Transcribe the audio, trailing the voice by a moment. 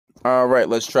All right,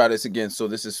 let's try this again. So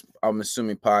this is, I'm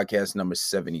assuming, podcast number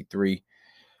 73.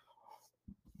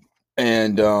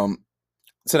 And tonight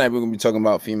we're going to be talking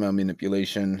about female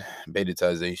manipulation,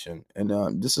 betatization,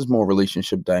 and this is more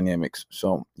relationship dynamics.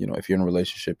 So, if you're in a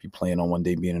relationship, you plan on one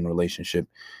day being in a relationship,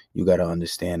 you got to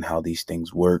understand how these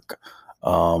things work.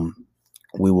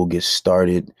 We will get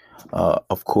started.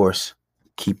 Of course,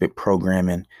 keep it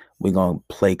programming. We're going to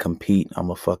play compete. I'm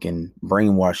going to fucking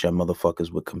brainwash y'all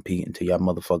motherfuckers with compete until y'all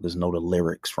motherfuckers know the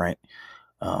lyrics, right?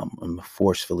 And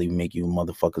forcefully make you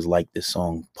motherfuckers like this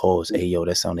song. Pause. Hey, yo,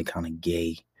 that sounded kind of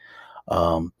gay.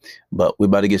 But we're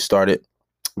about to get started.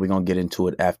 We're going to get into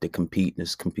it after compete. This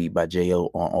is Compete by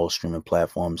J.O. on all streaming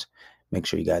platforms. Make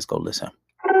sure you guys go listen.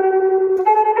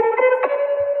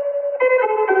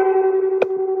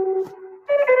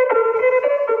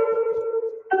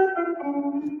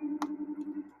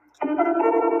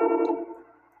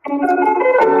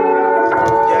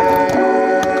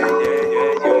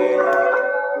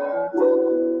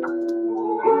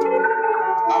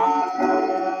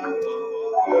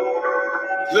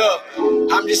 Look,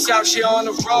 I'm just out here on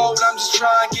the road, I'm just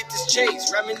trying to get this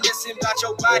chase. Reminiscing about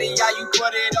your body, how you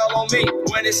put it all on me.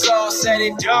 When it's all said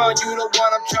and done, you the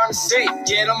one I'm trying to see.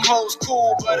 Yeah, them hoes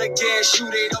cool, but again,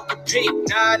 shoot, they don't compete.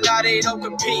 Nah, they don't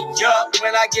compete, yup.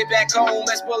 When I get back home,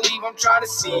 best believe I'm trying to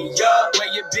see ya. Where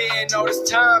you been all this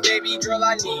time, baby girl,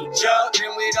 I need ya.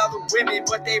 Been with other women,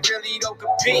 but they really don't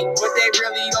compete.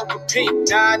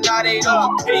 Nah, they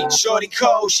don't compete. Shorty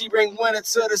cold, she bring winter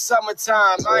to the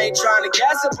summertime. I ain't trying to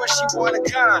gas her, but she want a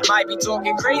kind. Might be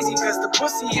talking crazy, cause the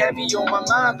pussy heavy on my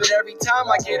mind. But every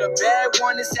time I get a bad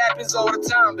one, this happens all the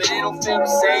time. But it don't feel the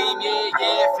same, yeah,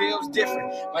 it feels different.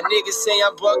 My niggas say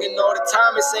I'm bugging all the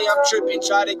time and say I'm tripping.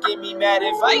 Try to give me mad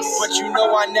advice, but you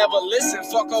know I never listen.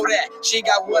 Fuck all that, she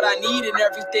got what I need and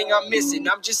everything I'm missing.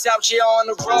 I'm just out here on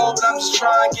the road, I'm just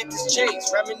trying to get this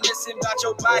chase. Reminiscing about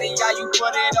your body, how you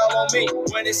put it all on me.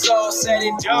 When it's all said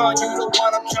and done, you the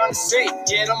one I'm trying to see.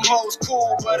 Yeah, them hoes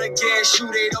cool, but again,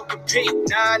 shoot, they don't compete.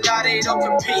 Nah, they don't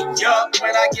compete, yup.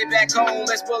 When I get back home,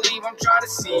 best believe I'm trying to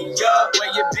see ya.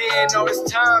 Where you been all this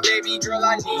time, baby girl,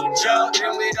 I need ya.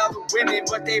 Been with other women,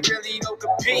 but they really don't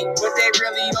compete.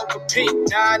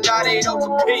 Nah, they don't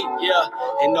compete, yeah.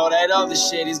 And all that other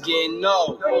shit is getting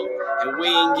old. And we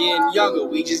ain't getting younger,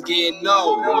 we just getting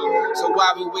old. So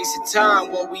why we wasting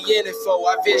time, what we in it for?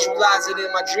 I visualize it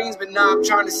in my dreams, but now I'm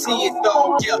trying to see it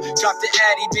though, yeah. Drop the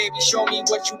addy, baby, show me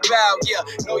what you bout, yeah.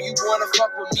 Know you wanna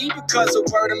fuck with me because of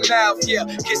word of mouth, yeah.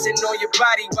 Kissing on your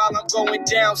body while I'm going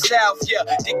down south, yeah.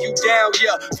 Dick you down,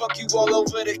 yeah. Fuck you all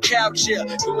over the couch, yeah.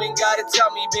 You ain't gotta tell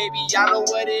me, baby, I know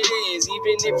what it is.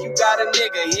 Even if you got a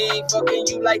nigga, he ain't fucking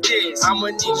you like this.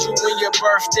 I'ma need you when your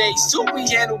birthday, so we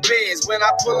handle biz. When I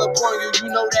pull up on you, you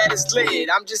know that it's lit.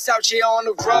 I'm just out here on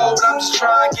the road, I'm just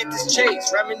trying to get this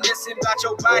chase. Reminiscing about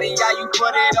your body, how you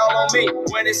put it all on me.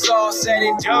 When it's all said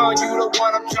and done, you the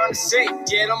one I'm trying to see.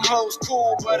 Yeah, them hoes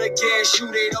cool, but again,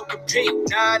 shoot, they don't compete.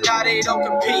 Nah, they don't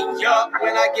compete, yup.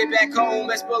 When I get back home,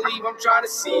 best believe I'm trying to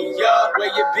see ya.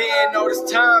 Where you been all this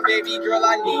time, baby girl,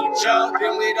 I need ya.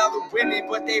 Been with other women,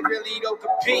 but they really don't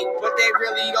compete.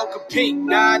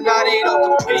 Nah, they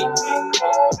don't compete.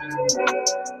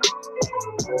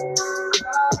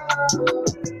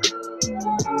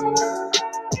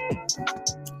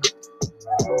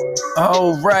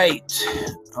 All right.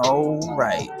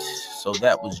 So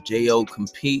that was J.O.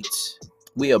 Compete.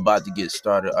 We are about to get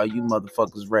started. Are you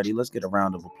motherfuckers ready? Let's get a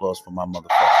round of applause for my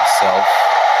motherfucking self.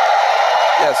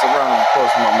 Yes, a round of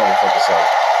applause for my motherfucking self.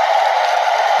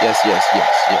 Yes.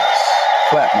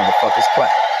 Clap, motherfuckers,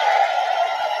 clap.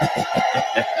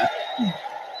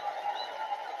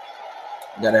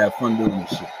 You gotta have fun doing this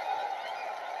shit.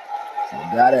 You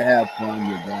gotta have fun.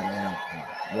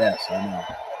 Yes, I know.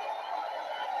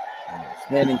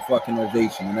 Standing fucking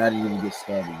ovation. We're not even get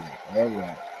started yet.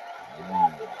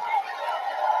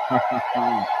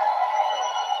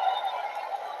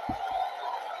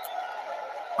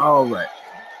 All right.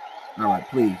 All right.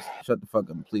 Please shut the fuck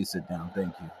up and please sit down.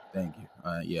 Thank you.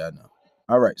 Yeah, I know.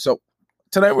 All right. So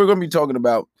tonight we're going to be talking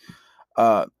about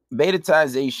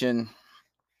betatization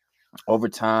over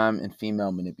time and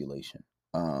female manipulation.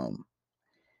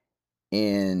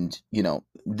 And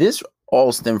this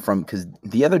all stemmed from, because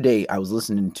the other day I was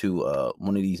listening to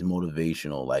one of these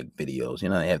motivational videos.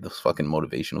 They have those fucking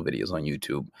motivational videos on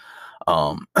YouTube.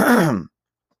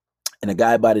 And a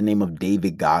guy by the name of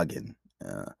David Goggin,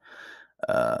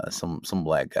 some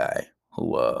black guy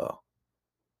who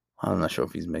I'm not sure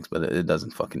if he's mixed, but it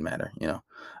doesn't fucking matter,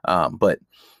 but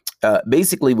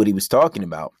basically what he was talking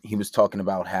about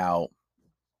how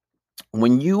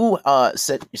when you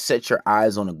set your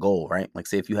eyes on a goal, right? Like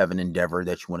say if you have an endeavor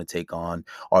that you want to take on,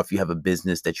 or if you have a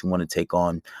business that you want to take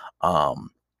on,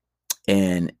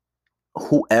 and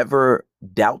whoever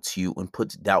doubts you and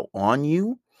puts doubt on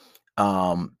you,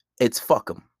 it's fuck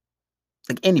them.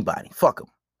 Like anybody, fuck them,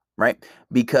 right?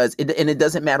 Because it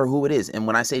doesn't matter who it is. And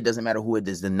when I say it doesn't matter who it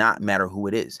is, does not matter who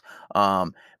it is,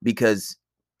 because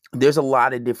there's a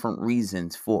lot of different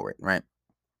reasons for it, right?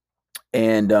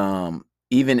 And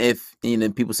even if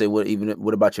people say,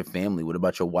 what about your family? What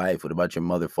about your wife? What about your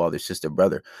mother, father, sister,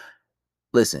 brother?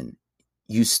 Listen,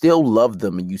 you still love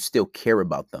them and you still care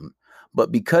about them.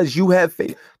 But because you have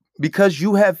faith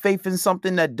in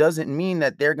something, that doesn't mean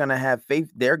that they're gonna have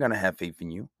faith. They're gonna have faith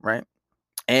in you, right?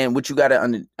 And what you got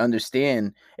to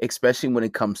understand, especially when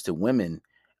it comes to women,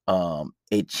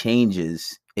 it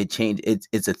changes.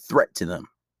 It's a threat to them.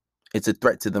 It's a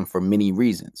threat to them for many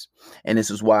reasons. And this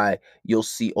is why you'll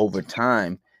see over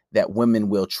time that women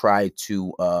will try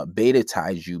to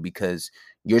beta-tize you, because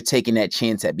you're taking that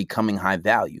chance at becoming high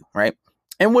value, right?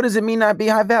 And what does it mean not be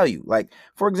high value? Like,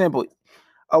 for example,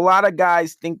 a lot of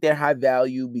guys think they're high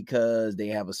value because they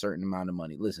have a certain amount of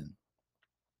money. Listen,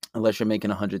 unless you're making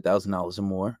 $100,000 or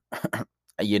more,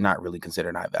 you're not really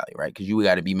considered high value, right? Because you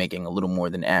got to be making a little more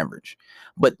than average.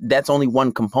 But that's only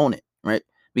one component, right?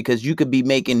 Because you could be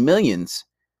making millions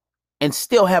and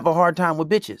still have a hard time with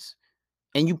bitches,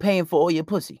 and you paying for all your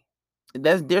pussy.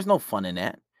 There's no fun in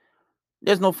that.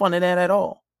 There's no fun in that at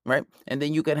all, right? And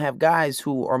then you can have guys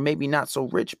who are maybe not so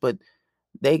rich, but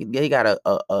they got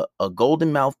a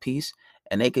golden mouthpiece,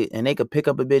 and they could pick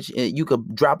up a bitch. You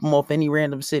could drop them off any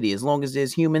random city. As long as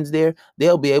there's humans there,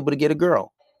 they'll be able to get a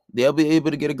girl. They'll be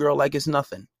able to get a girl like it's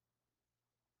nothing.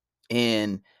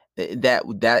 And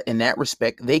that in that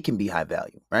respect, they can be high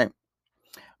value, right?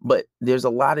 But there's a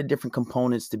lot of different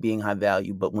components to being high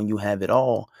value. But when you have it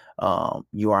all,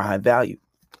 you are high value.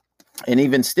 And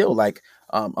even still, like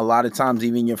a lot of times,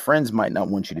 even your friends might not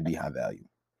want you to be high value.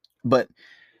 But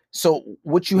so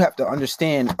what you have to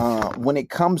understand, when it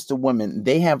comes to women,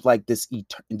 they have like this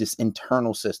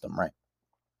internal system, right?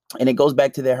 And it goes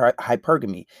back to their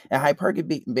hypergamy. And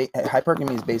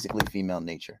hypergamy is basically female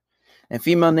nature. And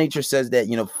female nature says that,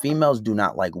 females do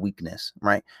not like weakness,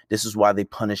 right? This is why they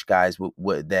punish guys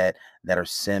with that are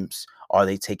simps, or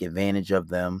they take advantage of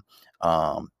them.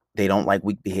 They don't like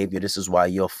weak behavior. This is why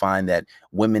you'll find that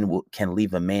women can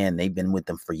leave a man. They've been with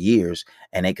them for years,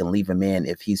 and they can leave a man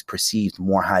if he's perceived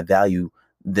more high value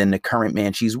than the current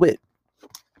man she's with.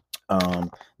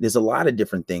 There's a lot of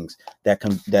different things that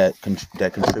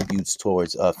contributes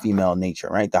towards female nature,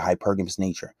 right? The hypergamous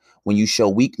nature. When you show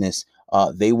weakness,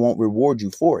 they won't reward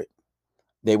you for it.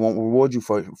 They won't reward you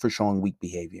for showing weak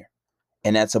behavior,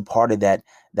 and that's a part of that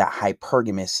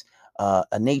hypergamous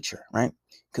nature, right?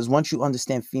 Because once you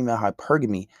understand female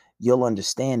hypergamy, you'll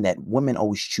understand that women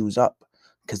always choose up,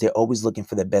 because they're always looking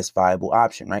for the best viable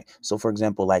option, right? So, for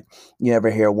example, like you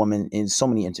ever hear a woman in so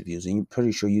many interviews, and you're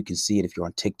pretty sure you can see it if you're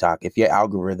on TikTok. If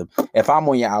I'm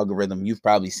on your algorithm, you've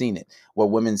probably seen it, where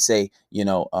women say,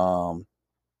 oh,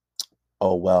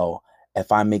 well,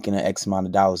 if I'm making an X amount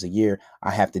of dollars a year,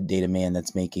 I have to date a man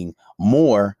that's making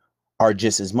more or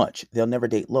just as much. They'll never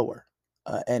date lower.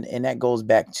 And that goes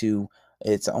back to,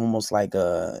 it's almost like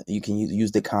you can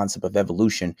use the concept of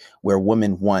evolution, where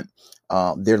women want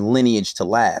their lineage to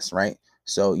last, right?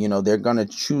 So, they're going to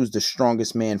choose the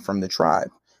strongest man from the tribe.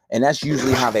 And that's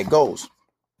usually how that goes.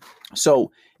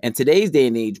 So in today's day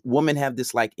and age, women have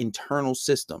this like internal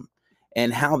system.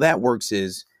 And how that works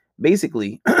is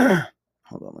basically,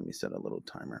 hold on, let me set a little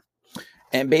timer.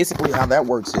 And basically how that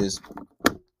works is,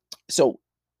 so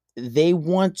they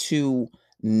want to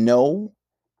know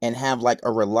and have like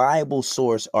a reliable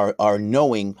source or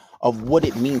knowing of what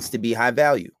it means to be high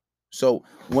value. So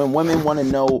when women want to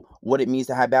know what it means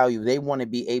to high value, they want to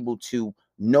be able to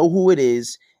know who it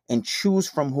is and choose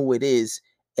from who it is,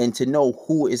 and to know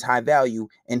who is high value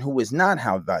and who is not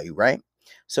high value, right?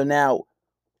 So now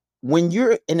when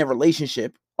you're in a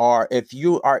relationship, or if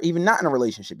you are even not in a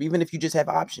relationship, even if you just have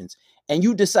options and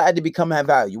you decide to become high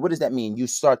value, what does that mean? You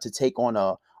start to take on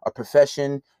a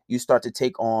profession, you start to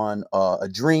take on a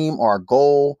dream or a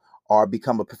goal, or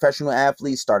become a professional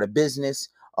athlete, start a business.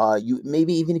 You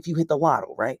maybe even if you hit the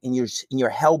lotto, right? And you're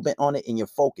hell bent on it and you're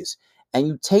focused, and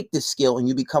you take this skill and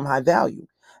you become high value.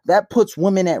 That puts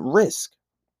women at risk.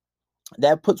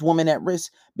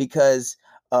 Because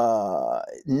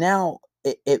now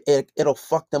it'll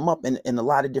fuck them up in a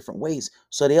lot of different ways.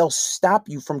 So they'll stop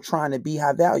you from trying to be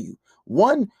high value.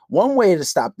 One way to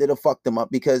stop it'll fuck them up,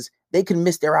 because they can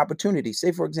miss their opportunity.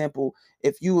 Say, for example,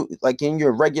 if you like in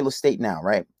your regular state now,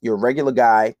 right? You're a regular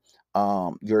guy.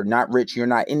 You're not rich, you're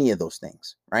not any of those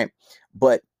things, right?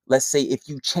 But let's say if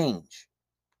you change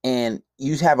and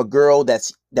you have a girl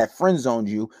that friend zoned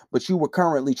you, but you were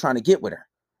currently trying to get with her,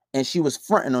 and she was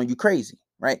fronting on you crazy,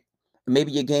 right?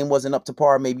 Maybe your game wasn't up to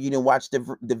par. Maybe you didn't watch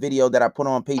the video that I put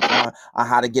on Patreon on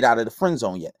how to get out of the friend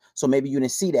zone yet. So maybe you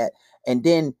didn't see that, and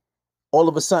then all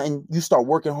of a sudden you start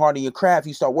working hard in your craft,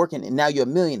 you start working, and now you're a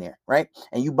millionaire, right?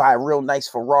 And you buy a real nice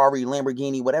Ferrari,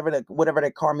 Lamborghini, whatever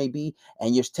that car may be,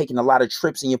 and you're taking a lot of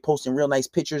trips and you're posting real nice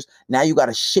pictures. Now you got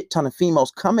a shit ton of females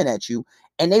coming at you,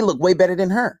 and they look way better than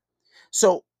her.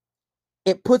 So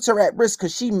it puts her at risk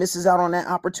because she misses out on that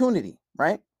opportunity,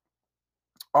 right?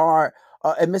 Or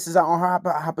it misses out on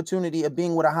her opportunity of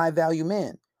being with a high value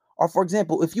man. Or for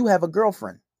example, if you have a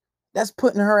girlfriend, that's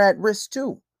putting her at risk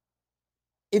too.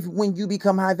 If when you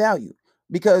become high value,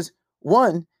 because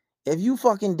one, if you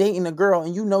fucking dating a girl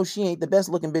and you know she ain't the best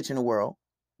looking bitch in the world,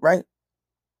 right?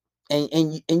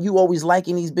 And you always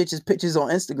liking these bitches pictures on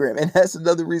Instagram, and that's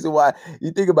another reason why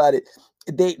you think about it.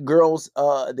 Girls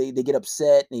they get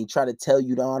upset and they try to tell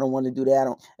you, no, I don't want to do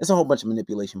that. It's a whole bunch of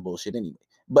manipulation bullshit anyway.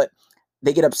 But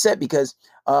they get upset because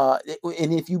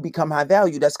and if you become high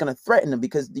value, that's gonna threaten them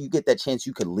because you get that chance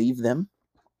you could leave them.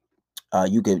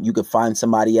 You could find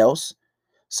somebody else.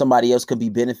 Somebody else could be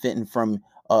benefiting from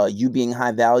you being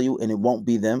high value, and it won't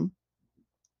be them,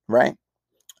 right?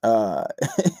 Uh,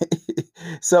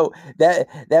 so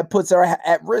that puts her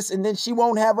at risk, and then she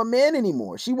won't have a man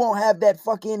anymore. She won't have that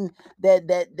fucking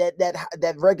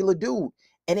that regular dude,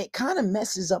 and it kind of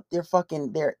messes up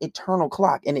their eternal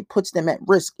clock, and it puts them at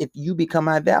risk if you become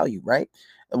high value, right?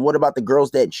 And what about the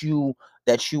girls that you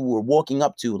were walking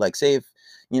up to? Like, say if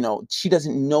she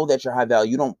doesn't know that you're high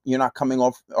value, you're not coming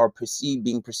off or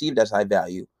being perceived as high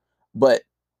value, but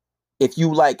if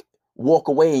you like walk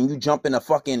away and you jump in a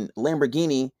fucking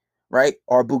Lamborghini, right,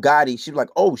 or Bugatti, she's like,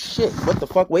 oh shit, what the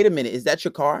fuck? Wait a minute, is that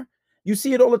your car? You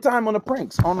see it all the time on the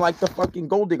pranks, on like the fucking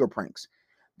gold digger pranks.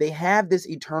 They have this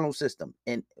eternal system,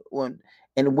 and when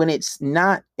it's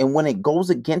not, and when it goes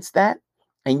against that,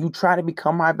 and you try to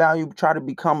become high value, try to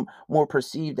become more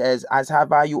perceived as high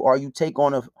value, or you take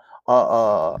on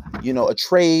a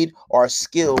trade or a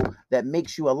skill that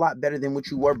makes you a lot better than what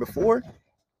you were before,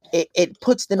 it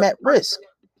puts them at risk.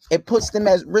 It puts them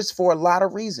at risk for a lot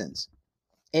of reasons.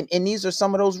 And these are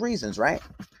some of those reasons, right?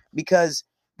 Because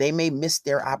they may miss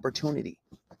their opportunity.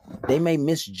 They may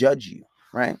misjudge you,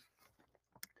 right?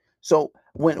 So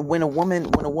when a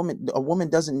woman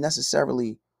doesn't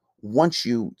necessarily want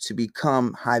you to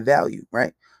become high value,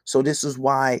 right? So this is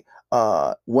why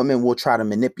women will try to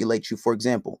manipulate you. For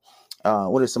example,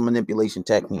 what are some manipulation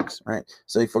techniques, right?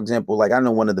 So for example, like I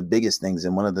know one of the biggest things,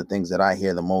 and one of the things that I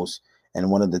hear the most, and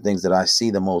one of the things that I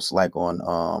see the most, like on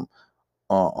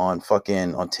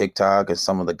TikTok, and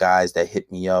some of the guys that hit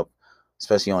me up,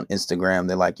 especially on Instagram,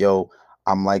 they're like, yo,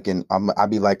 I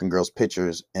be liking girls'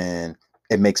 pictures and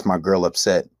it makes my girl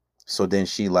upset. So then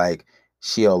she'll like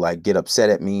get upset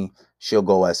at me. She'll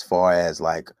go as far as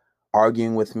like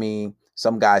arguing with me.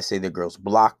 Some guys say their girls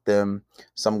block them.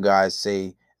 Some guys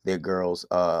say their girls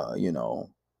or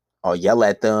yell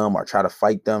at them or try to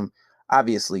fight them.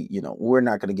 Obviously, we're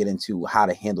not going to get into how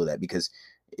to handle that, because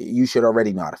you should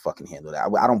already know how to fucking handle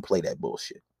that. I don't play that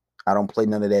bullshit. I don't play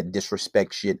none of that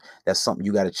disrespect shit. That's something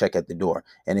you got to check at the door.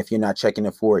 And if you're not checking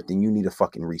it for it, then you need a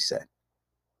fucking reset.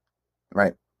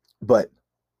 Right? But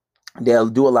they'll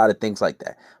do a lot of things like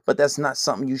that. But that's not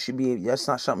something you should be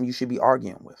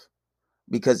arguing with.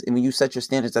 Because when you set your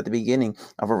standards at the beginning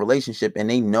of a relationship and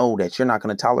they know that you're not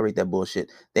going to tolerate that bullshit,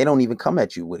 they don't even come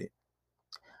at you with it.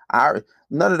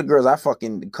 None of the girls I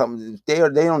fucking come, they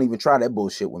don't even try that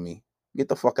bullshit with me. Get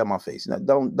the fuck out of my face. No,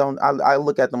 don't. I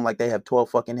look at them like they have 12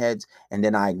 fucking heads, and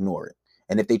then I ignore it.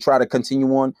 And if they try to continue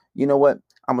on, you know what?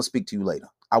 I'm gonna speak to you later.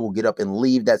 I will get up and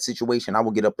leave that situation. I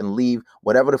will get up and leave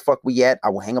whatever the fuck we at. I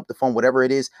will hang up the phone, whatever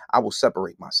it is. I will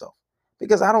separate myself,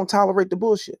 because I don't tolerate the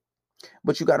bullshit.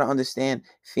 But you got to understand,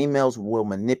 females will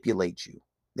manipulate you.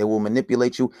 They will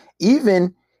manipulate you,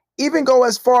 even go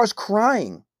as far as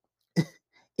crying.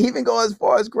 Even go as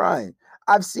far as crying.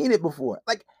 I've seen it before.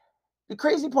 Like, the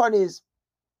crazy part is,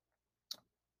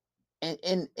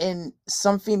 and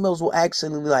some females will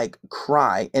actually like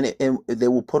cry, and they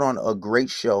will put on a great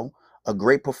show, a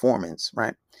great performance,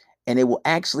 right? And they will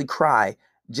actually cry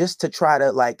just to try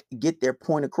to like get their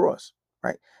point across,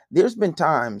 right? There's been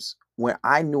times where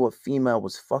I knew a female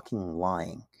was fucking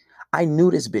lying. I knew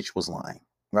this bitch was lying,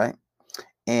 right?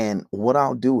 And what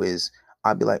I'll do is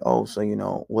I'll be like, oh, so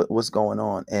what's going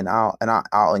on? And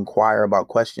I'll inquire about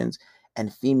questions,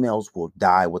 and females will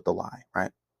die with the lie,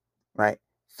 right? Right?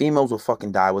 Females will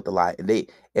fucking die with the lie.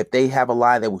 If they have a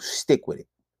lie, they will stick with it.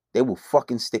 They will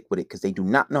fucking stick with it because they do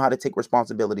not know how to take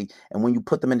responsibility. And when you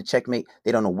put them in a checkmate,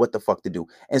 they don't know what the fuck to do.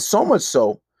 And so much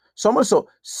so,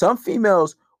 some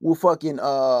females will fucking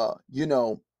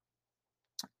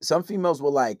some females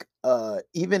will like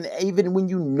even when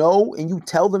you know and you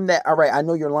tell them that, all right, I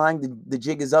know you're lying, the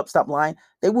jig is up, stop lying,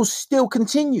 they will still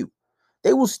continue.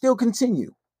 You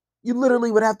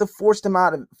literally would have to force it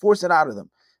out of them.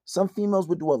 Some females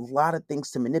would do a lot of things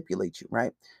to manipulate you,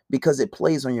 right? Because it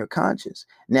plays on your conscience.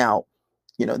 Now,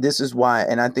 this is why,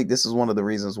 and I think this is one of the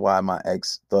reasons why my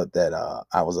ex thought that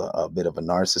I was a bit of a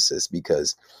narcissist,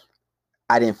 because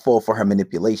I didn't fall for her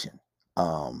manipulation.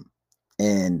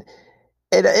 And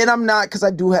I'm not, because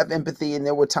I do have empathy, and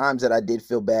there were times that I did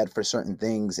feel bad for certain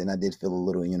things, and I did feel a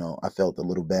little, I felt a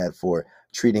little bad for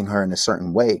treating her in a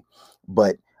certain way.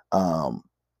 But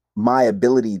my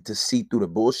ability to see through the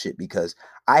bullshit, because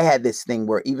I had this thing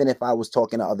where even if I was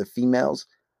talking to other females,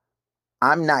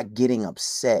 I'm not getting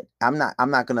upset. I'm not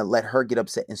going to let her get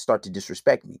upset and start to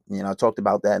disrespect me. I talked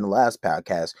about that in the last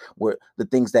podcast, where the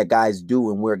things that guys do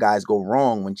and where guys go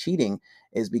wrong when cheating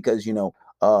is because,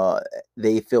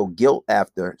 they feel guilt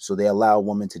after. So they allow a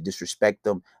woman to disrespect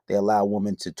them. They allow a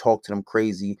woman to talk to them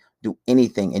crazy, do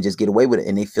anything and just get away with it.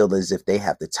 And they feel as if they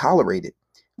have to tolerate it.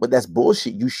 But that's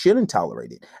bullshit. You shouldn't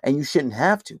tolerate it, and you shouldn't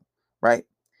have to, right?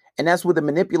 And that's where the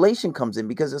manipulation comes in,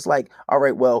 because it's like, all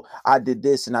right, well, I did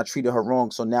this and I treated her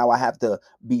wrong, so now I have to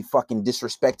be fucking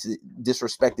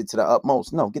disrespected to the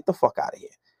utmost. No, get the fuck out of here.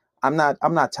 I'm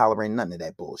not tolerating none of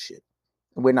that bullshit.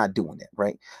 We're not doing that,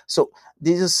 right? So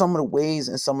these are some of the ways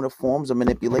and some of the forms of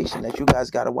manipulation that you guys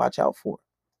got to watch out for.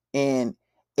 And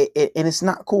it's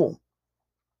not cool.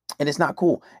 And it's not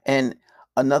cool. And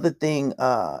another thing,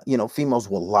 females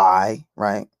will lie,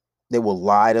 right? They will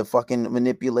lie to fucking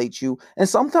manipulate you. And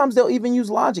sometimes they'll even use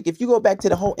logic. If you go back to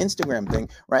the whole Instagram thing,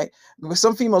 right?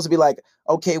 Some females will be like,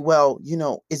 okay, well,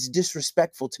 it's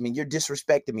disrespectful to me. You're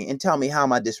disrespecting me. And tell me, how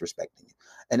am I disrespecting you?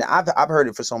 And I've heard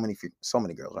it for so many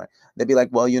girls, right? They'd be like,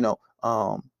 well,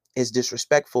 it's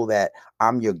disrespectful that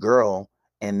I'm your girl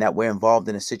and that we're involved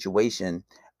in a situation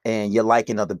and you're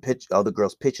liking other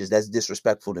girls' pictures. That's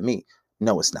disrespectful to me.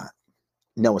 No, it's not.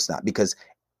 No, it's not, because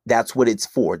that's what it's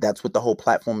for. That's what the whole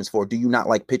platform is for. Do you not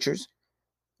like pictures?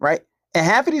 Right? And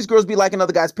half of these girls be liking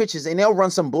other guys' pictures, and they'll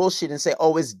run some bullshit and say,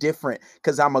 oh, it's different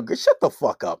because I'm a girl. Shut the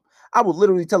fuck up. I will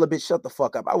literally tell a bitch, shut the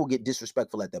fuck up. I will get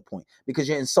disrespectful at that point because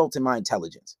you're insulting my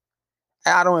intelligence.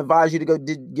 I don't advise you to go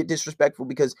get disrespectful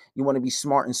because you want to be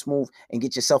smart and smooth and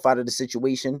get yourself out of the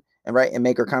situation and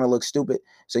make her kind of look stupid.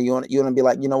 So you want to be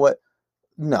like, you know what?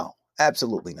 No,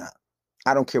 absolutely not.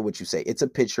 I don't care what you say. It's a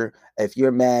picture. If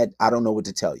you're mad, I don't know what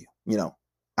to tell you.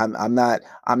 I'm not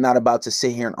about to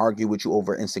sit here and argue with you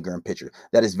over an Instagram picture.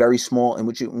 That is very small, and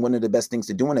one of the best things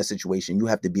to do in that situation, you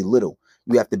have to belittle.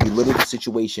 You have to belittle the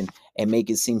situation and make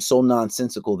it seem so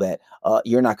nonsensical that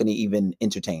you're not going to even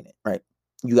entertain it, right?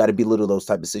 You got to belittle those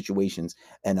type of situations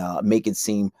and make it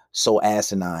seem so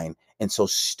asinine and so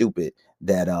stupid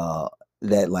that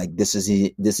like this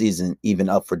isn't even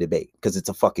up for debate because it's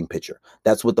a fucking picture.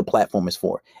 That's what the platform is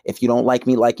for. If you don't like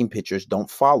me liking pictures, don't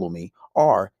follow me,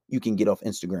 or you can get off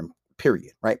Instagram,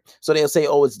 period, right? So they'll say,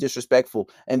 oh, it's disrespectful.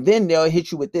 And then they'll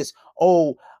hit you with this,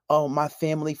 oh, my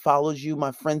family follows you,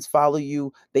 my friends follow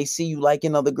you, they see you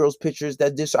liking other girls' pictures. I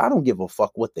don't give a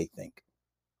fuck what they think,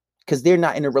 because they're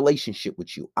not in a relationship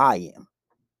with you. I am.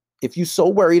 If you're so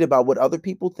worried about what other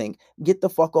people think, get the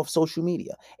fuck off social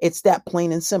media. It's that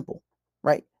plain and simple,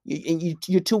 right?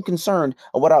 You're too concerned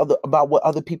about what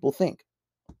other people think.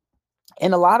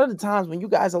 And a lot of the times when you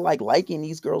guys are like liking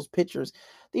these girls' pictures,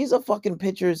 these are fucking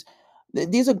pictures.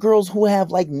 These are girls who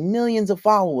have like millions of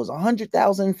followers,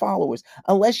 100,000 followers.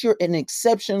 Unless you're an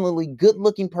exceptionally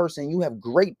good-looking person, you have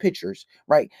great pictures,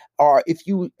 right? Or if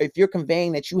you're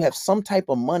conveying that you have some type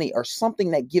of money or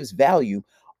something that gives value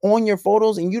on your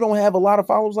photos, and you don't have a lot of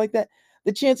followers like that,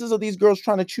 the chances of these girls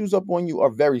trying to choose up on you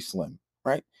are very slim,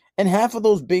 right? And half of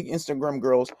those big Instagram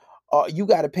girls, you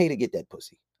got to pay to get that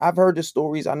pussy. I've heard the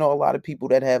stories. I know a lot of people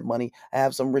that have money. I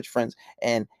have some rich friends,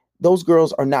 and those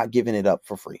girls are not giving it up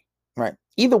for free. Right.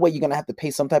 Either way, you're gonna have to pay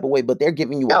some type of way, but they're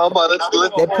giving you. They're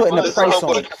putting a price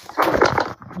on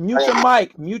it.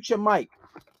 Mute your mic.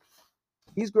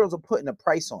 These girls are putting a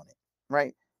price on it,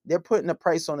 right? They're putting a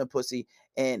price on the pussy,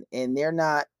 and they're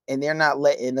not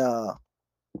letting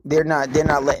they're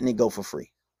not letting it go for free,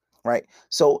 right?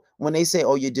 So when they say,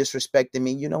 "Oh, you're disrespecting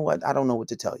me," you know what? I don't know what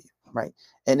to tell you, right?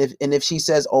 And if she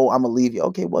says, "Oh, I'm gonna leave you,"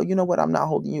 okay, well, you know what? I'm not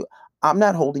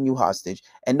holding you hostage,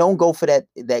 and don't go for that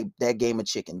game of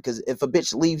chicken. Because if a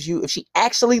bitch leaves you, if she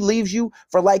actually leaves you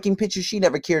for liking pictures, she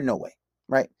never cared no way,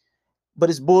 right? but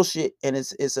it's bullshit, and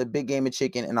it's a big game of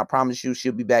chicken, and I promise you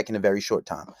she'll be back in a very short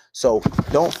time. So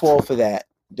don't fall for that.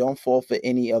 Don't fall for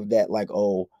any of that, like,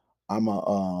 oh, I'm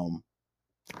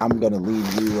gonna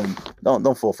leave you, and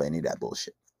don't fall for any of that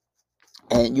bullshit.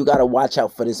 And you gotta watch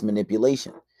out for this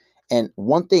manipulation. And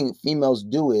one thing females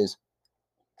do is,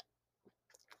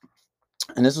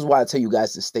 and this is why I tell you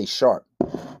guys to stay sharp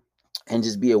and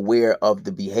just be aware of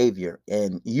the behavior.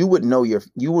 And you would know your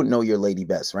lady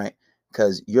best, right?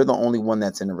 Because you're the only one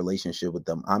that's in a relationship with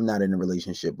them. I'm not in a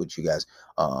relationship with you guys.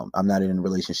 I'm not in a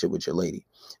relationship with your lady,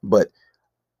 but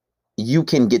you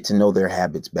can get to know their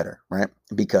habits better, right?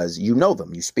 Because you know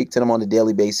them. You speak to them on a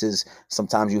daily basis.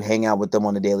 Sometimes you hang out with them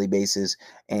on a daily basis.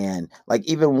 And like,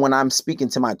 even when I'm speaking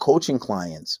to my coaching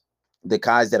clients, the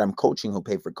guys that I'm coaching who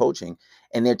pay for coaching,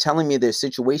 and they're telling me their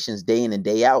situations day in and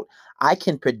day out, I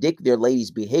can predict their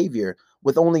lady's behavior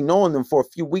with only knowing them for a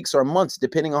few weeks or months,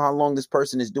 depending on how long this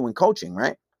person is doing coaching,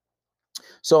 right?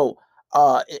 So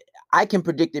I can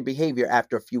predict their behavior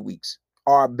after a few weeks,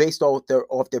 or based off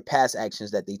their past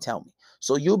actions that they tell me.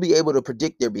 So you'll be able to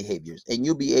predict their behaviors, and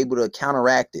you'll be able to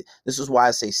counteract it. This is why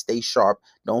I say stay sharp.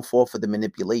 Don't fall for the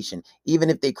manipulation.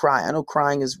 Even if they cry, I know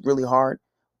crying is really hard,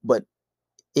 but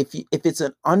if it's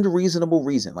an unreasonable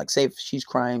reason, like say if she's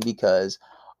crying because,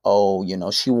 oh,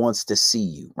 she wants to see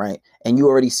you, right? And you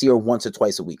already see her once or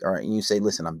twice a week, all right? And you say,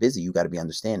 listen, I'm busy, you got to be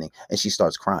understanding, and she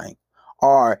starts crying.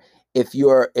 Or if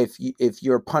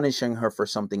you're punishing her for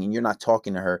something and you're not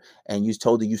talking to her, and you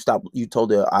told her you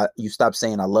stop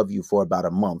saying I love you for about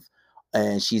a month,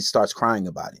 and she starts crying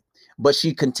about it, but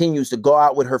she continues to go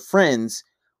out with her friends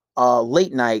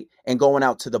late night and going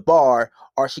out to the bar,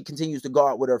 or she continues to go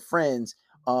out with her friends,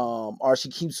 or she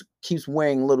keeps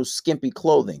wearing little skimpy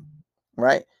clothing,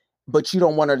 right? But you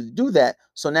don't want her to do that.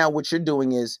 So now what you're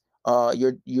doing is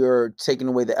you're taking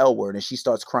away the L word, and she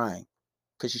starts crying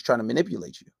because she's trying to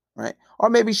manipulate you, right? Or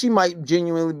maybe she might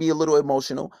genuinely be a little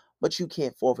emotional, but you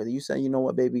can't fall for that. You say, you know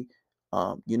what, baby,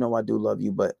 I do love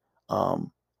you, but I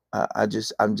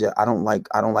don't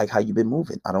like how you've been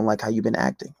moving. I don't like how you've been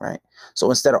acting, right? So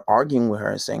instead of arguing with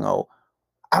her and saying, oh,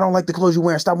 I don't like the clothes you're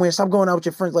wearing. Stop going out with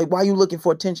your friends. Like, why are you looking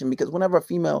for attention? Because whenever a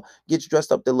female gets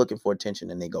dressed up, they're looking for attention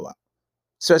and they go out.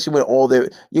 Especially when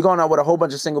you're going out with a whole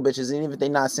bunch of single bitches, and even if they're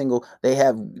not single, they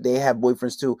have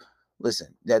boyfriends too.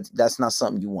 Listen, that's not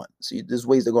something you want. So there's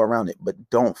ways to go around it, but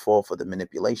don't fall for the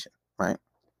manipulation, right?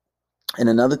 And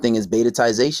another thing is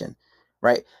betatization,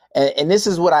 right? And this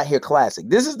is what I hear classic.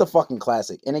 This is the fucking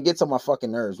classic. And it gets on my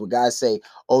fucking nerves when guys say,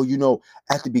 oh,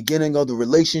 at the beginning of the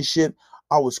relationship,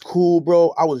 I was cool,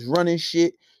 bro. I was running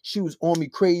shit. She was on me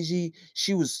crazy.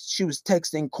 She was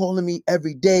texting, calling me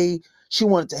every day. She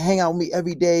wanted to hang out with me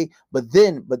every day. But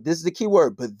this is the key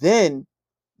word. But then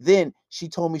she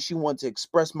told me she wanted to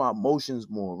express my emotions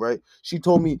more, right? She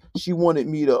told me she wanted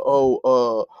me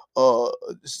to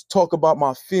talk about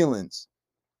my feelings.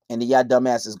 And the y'all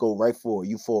dumbasses go right for it.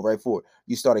 You fall right for it.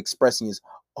 You start expressing this,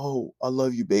 oh, I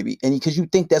love you, baby. And because you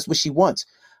think that's what she wants.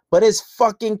 But it's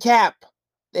fucking cap.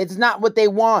 It's not what they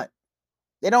want.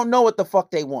 They don't know what the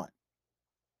fuck they want.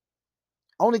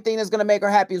 Only thing that's gonna make her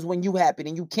happy is when you happy,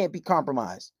 and you can't be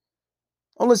compromised.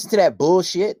 Don't listen to that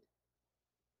bullshit.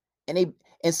 And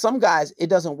some guys, it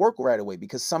doesn't work right away,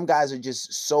 because some guys are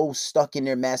just so stuck in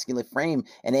their masculine frame,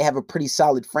 and they have a pretty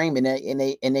solid frame, and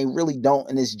they really don't,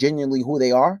 and it's genuinely who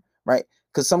they are, right?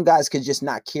 Because some guys could just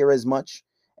not care as much,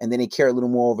 and then they care a little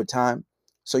more over time.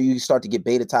 So you start to get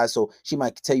betatized. So she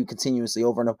might tell you continuously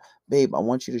over and over, babe, I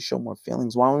want you to show more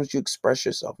feelings. Why don't you express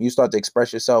yourself? You start to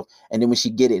express yourself, and then when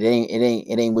she get it, it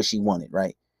ain't what she wanted,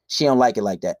 right? She don't like it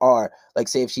like that. Or like,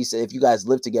 say if you guys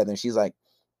live together and she's like,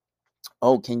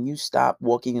 oh, can you stop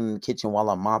walking in the kitchen while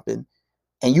I'm mopping?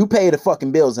 And you pay the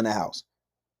fucking bills in the house.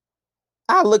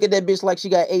 I look at that bitch like she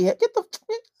got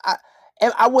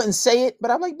I wouldn't say it, but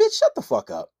I'm like, bitch, shut the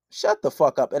fuck up. Shut the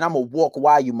fuck up. And I'm gonna walk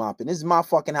while you mopping. This is my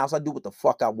fucking house. I do what the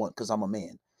fuck I want because I'm a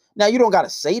man. Now, you don't gotta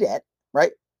say that,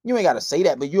 right? You ain't gotta say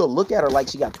that, but you'll look at her like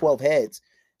she got 12 heads.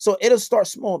 So it'll start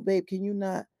small. Babe, can you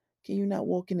not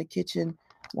walk in the kitchen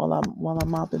while I'm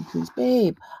mopping, please?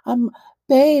 I'm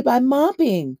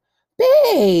mopping.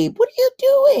 Babe, what are you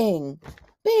doing?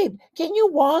 Babe, can you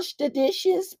wash the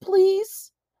dishes,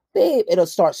 please? Babe, it'll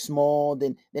start small,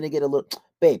 then it get a little,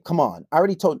 babe, come on. I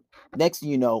already told, next thing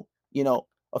you know,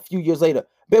 a few years later,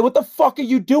 babe, what the fuck are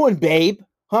you doing, babe?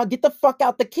 Huh? Get the fuck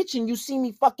out the kitchen. You see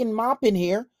me fucking mopping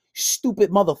here,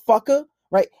 stupid motherfucker,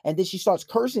 right? And then she starts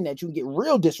cursing at you and get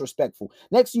real disrespectful.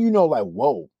 Next thing you know, like,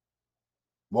 whoa,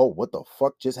 what the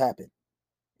fuck just happened?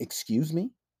 Excuse me?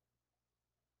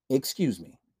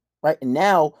 Right? And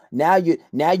now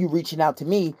you're reaching out to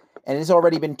me, and it's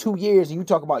already been 2 years, and you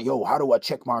talk about, yo, how do I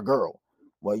check my girl?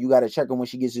 Well, you got to check her when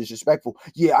she gets disrespectful.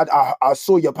 Yeah, I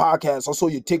saw your podcast. I saw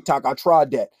your TikTok. I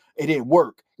tried that. It didn't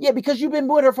work. Yeah, because you've been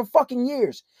with her for fucking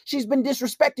years. She's been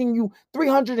disrespecting you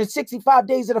 365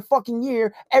 days of the fucking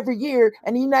year, every year.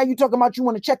 And now you talking about you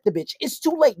want to check the bitch. It's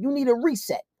too late. You need a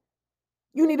reset.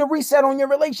 You need a reset on your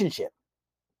relationship.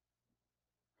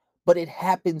 But it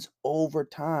happens over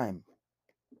time.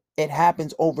 It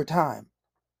happens over time.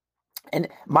 And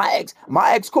my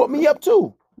ex caught me up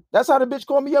too. That's how the bitch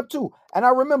called me up too. And I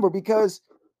remember because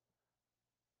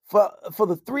for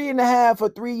the 3.5 or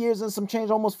 3 years and some change,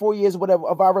 almost 4 years, whatever,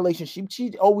 of our relationship,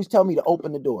 she'd always tell me to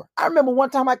open the door. I remember one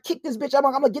time I kicked this bitch out.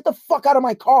 I'm like, get the fuck out of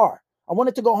my car. I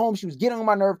wanted to go home. She was getting on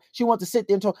my nerve. She wanted to sit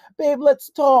there and talk. Babe, let's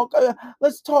talk.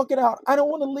 Let's talk it out. I don't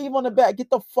want to leave on the back. Get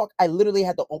the fuck. I literally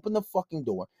had to open the fucking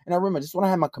door. And I remember this when I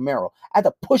had my Camaro. I had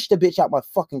to push the bitch out my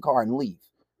fucking car and leave.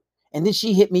 And then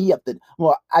she hit me up.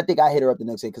 I think I hit her up the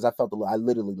next day because I felt I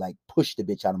literally like pushed the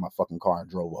bitch out of my fucking car and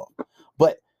drove off.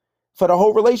 But for the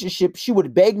whole relationship, she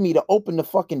would beg me to open the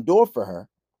fucking door for her.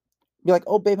 Be like,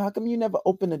 oh, babe, how come you never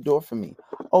open the door for me?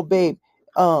 Oh, babe,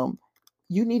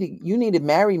 you need to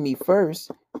marry me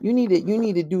first. You need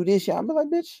to do this. I'm like,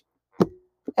 bitch.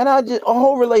 And a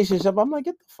whole relationship, I'm like,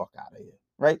 get the fuck out of here.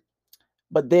 Right.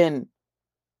 But then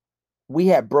we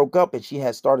had broke up and she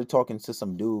had started talking to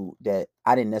some dude that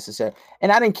I didn't necessarily, and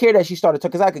I didn't care that she started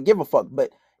talking because I could give a fuck,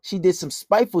 but she did some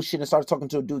spiteful shit and started talking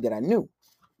to a dude that I knew.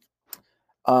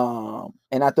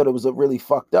 And I thought it was a really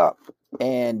fucked up.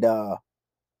 And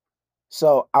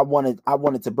so I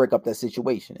wanted to break up that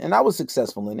situation. And I was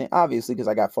successful in it, obviously, because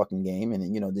I got fucking game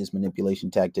and there's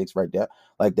manipulation tactics right there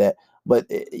like that. But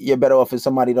you're better off if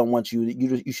somebody don't want you.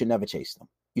 You should never chase them.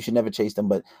 You should never chase them.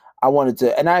 But I wanted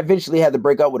to, and I eventually had to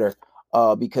break up with her.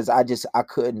 Because I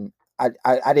didn't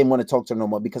want to talk to her no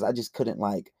more because I just couldn't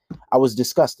I was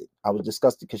disgusted. I was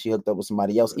disgusted because she hooked up with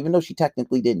somebody else, even though she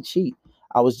technically didn't cheat.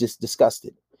 I was just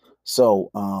disgusted.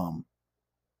 So,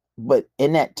 but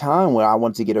in that time where I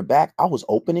wanted to get her back, I was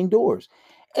opening doors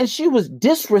and she was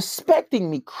disrespecting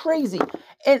me crazy.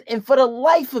 And for the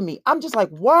life of me, I'm just like,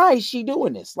 why is she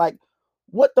doing this? Like,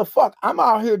 what the fuck? I'm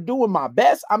out here doing my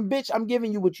best. I'm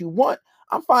giving you what you want.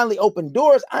 I'm finally opening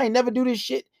doors. I ain't never do this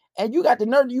shit. And you got the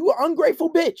nerve, you an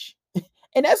ungrateful bitch.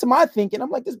 And that's my thinking. I'm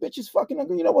like, this bitch is fucking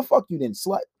ungrateful. You know what? Fuck you then,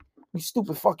 slut. You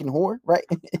stupid fucking whore, right?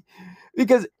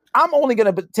 Because I'm only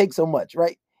going to take so much,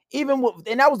 right? And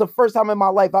that was the first time in my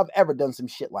life I've ever done some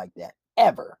shit like that.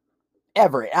 Ever.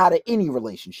 Out of any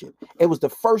relationship. It was the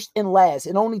first and last.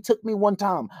 It only took me one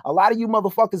time. A lot of you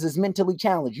motherfuckers is mentally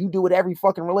challenged. You do it every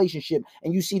fucking relationship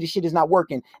and you see the shit is not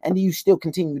working and you still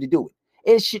continue to do it.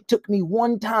 It shit took me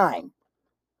one time.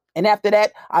 And after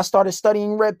that, I started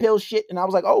studying red pill shit. And I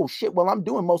was like, oh shit, well, I'm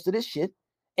doing most of this shit.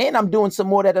 And I'm doing some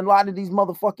more that a lot of these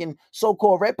motherfucking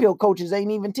so-called red pill coaches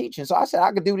ain't even teaching. So I said,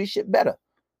 I could do this shit better.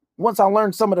 Once I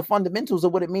learned some of the fundamentals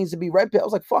of what it means to be red pill, I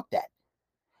was like, fuck that.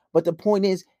 But the point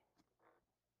is,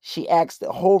 she asked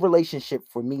the whole relationship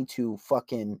for me to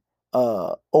fucking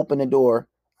open the door.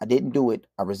 I didn't do it.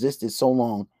 I resisted so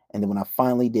long. And then when I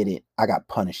finally did it, I got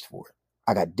punished for it.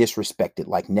 I got disrespected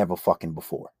like never fucking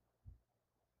before.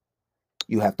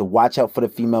 You have to watch out for the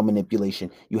female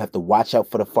manipulation. You have to watch out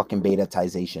for the fucking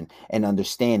betatization and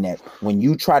understand that when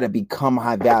you try to become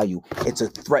high value, it's a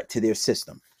threat to their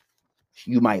system.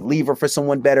 You might leave her for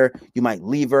someone better. You might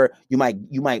leave her. You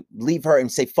might leave her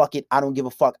and say, fuck it. I don't give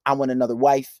a fuck. I want another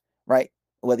wife, right?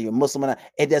 Whether you're Muslim or not,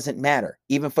 it doesn't matter.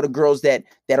 Even for the girls that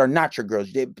are not your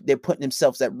girls, they're putting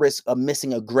themselves at risk of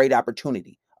missing a great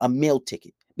opportunity, a meal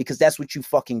ticket, because that's what you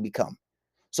fucking become.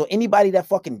 So anybody that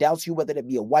fucking doubts you, whether that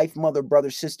be a wife, mother,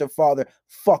 brother, sister, father,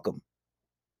 fuck them.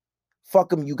 Fuck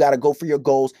them. You got to go for your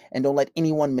goals and don't let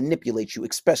anyone manipulate you,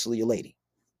 especially your lady.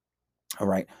 All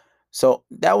right. So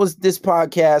that was this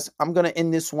podcast. I'm going to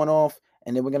end this one off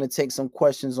and then we're going to take some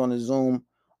questions on the Zoom.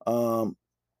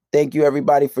 Thank you,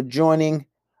 everybody, for joining.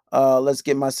 Let's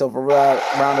give myself a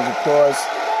round of applause.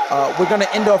 We're going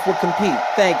to end off with Compete.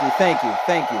 Thank you.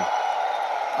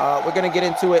 We're going to get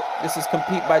into it. This is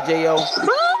Compete by J.O.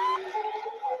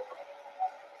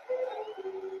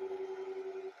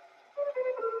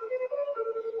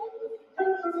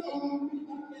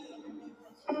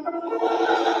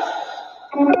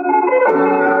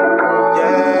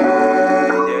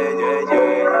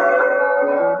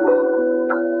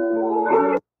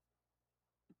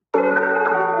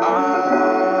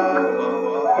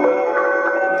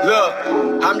 Look,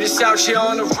 I'm just out here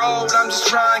on the road. I'm just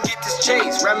trying to get this this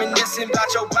chase. Reminiscing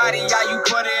about your body, how you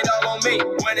put it all on me.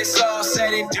 When it's all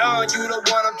said and done, you the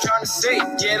one I'm trying to see.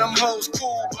 Yeah, them hoes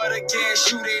cool, but again,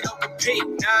 shoot, they don't compete.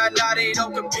 Nah, they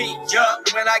don't compete.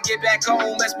 Yup, when I get back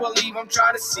home, best believe I'm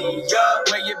trying to see ya.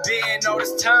 Where you been all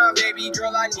this time, baby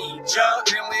girl, I need ya.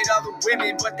 Been with other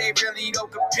women, but they really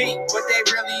don't compete.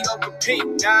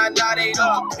 Nah, they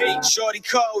don't compete. Shorty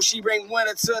cold, she bring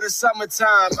winter to the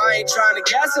summertime. I ain't trying to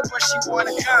gas her, but she want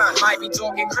a kind. Might be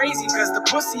talking crazy, cause the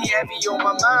pussy heavy on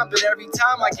my mind, but every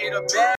time I get a bag.